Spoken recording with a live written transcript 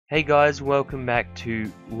Hey guys, welcome back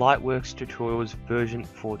to Lightworks Tutorials version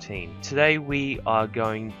 14. Today we are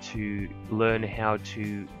going to learn how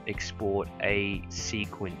to export a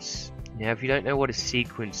sequence. Now if you don't know what a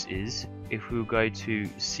sequence is, if we'll go to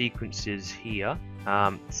sequences here,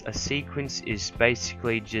 a sequence is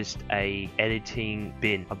basically just a editing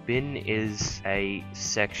bin. A bin is a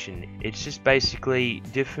section. It's just basically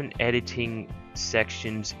different editing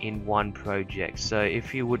sections in one project. So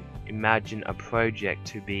if you would imagine a project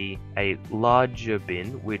to be a larger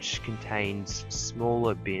bin which contains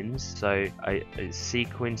smaller bins, so a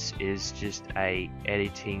sequence is just a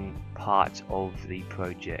editing part of the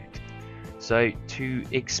project. So to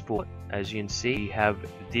export, as you can see, you have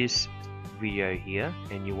this video here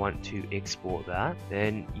and you want to export that,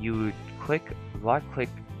 then you would right click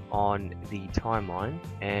on the timeline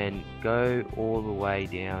and go all the way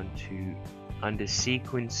down to under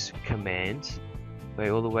sequence commands,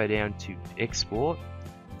 go all the way down to export,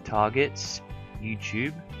 targets,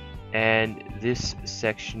 YouTube, and this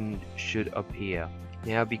section should appear.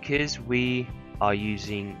 Now because we are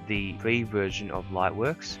using the free version of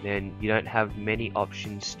Lightworks, then you don't have many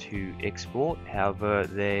options to export. However,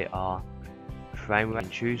 there are frame rate to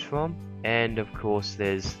choose from, and of course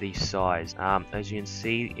there's the size. As you can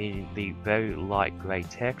see in the very light gray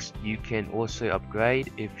text, you can also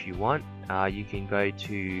upgrade if you want. You can go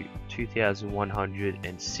to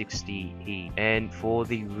 2160p, and for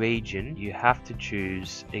the region you have to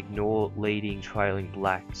choose ignore leading trailing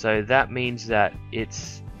black. So that means that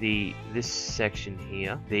it's this section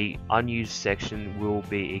here, the unused section, will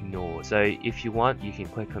be ignored. So if you want, you can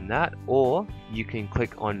click on that, or you can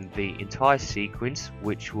click on the entire sequence,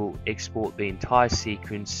 which will export the entire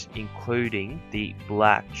sequence including the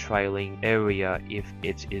black trailing area if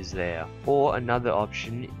it is there. Or another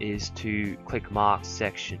option is to click mark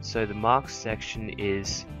section. So the mark section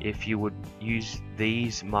is if you would use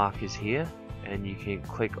these markers here, and you can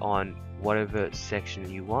click on whatever section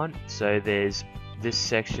you want. So this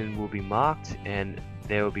section will be marked and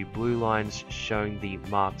there will be blue lines showing the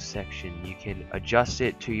marked section. You can adjust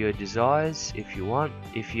it to your desires if you want.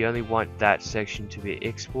 If you only want that section to be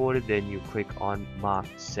exported, then you click on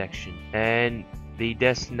marked section. And the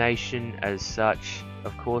destination as such,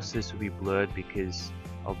 of course this will be blurred because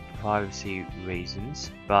of privacy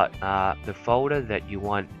reasons, but the folder that you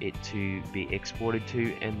want it to be exported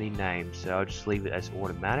to and the name. So I'll just leave it as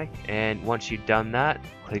automatic, and once you've done that,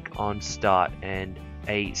 click on start and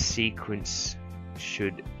a sequence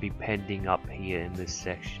should be pending up here in this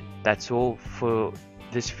section. That's all for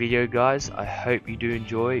this video, guys. I hope you do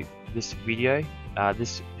enjoy this video.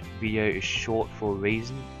 This video is short for a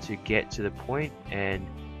reason, to get to the point and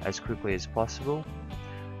as quickly as possible.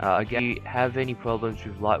 Again, if you have any problems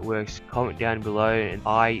with Lightworks, comment down below and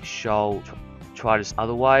I shall try to.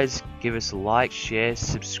 Otherwise, give us a like, share,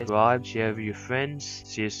 subscribe, share with your friends.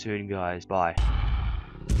 See you soon, guys. Bye.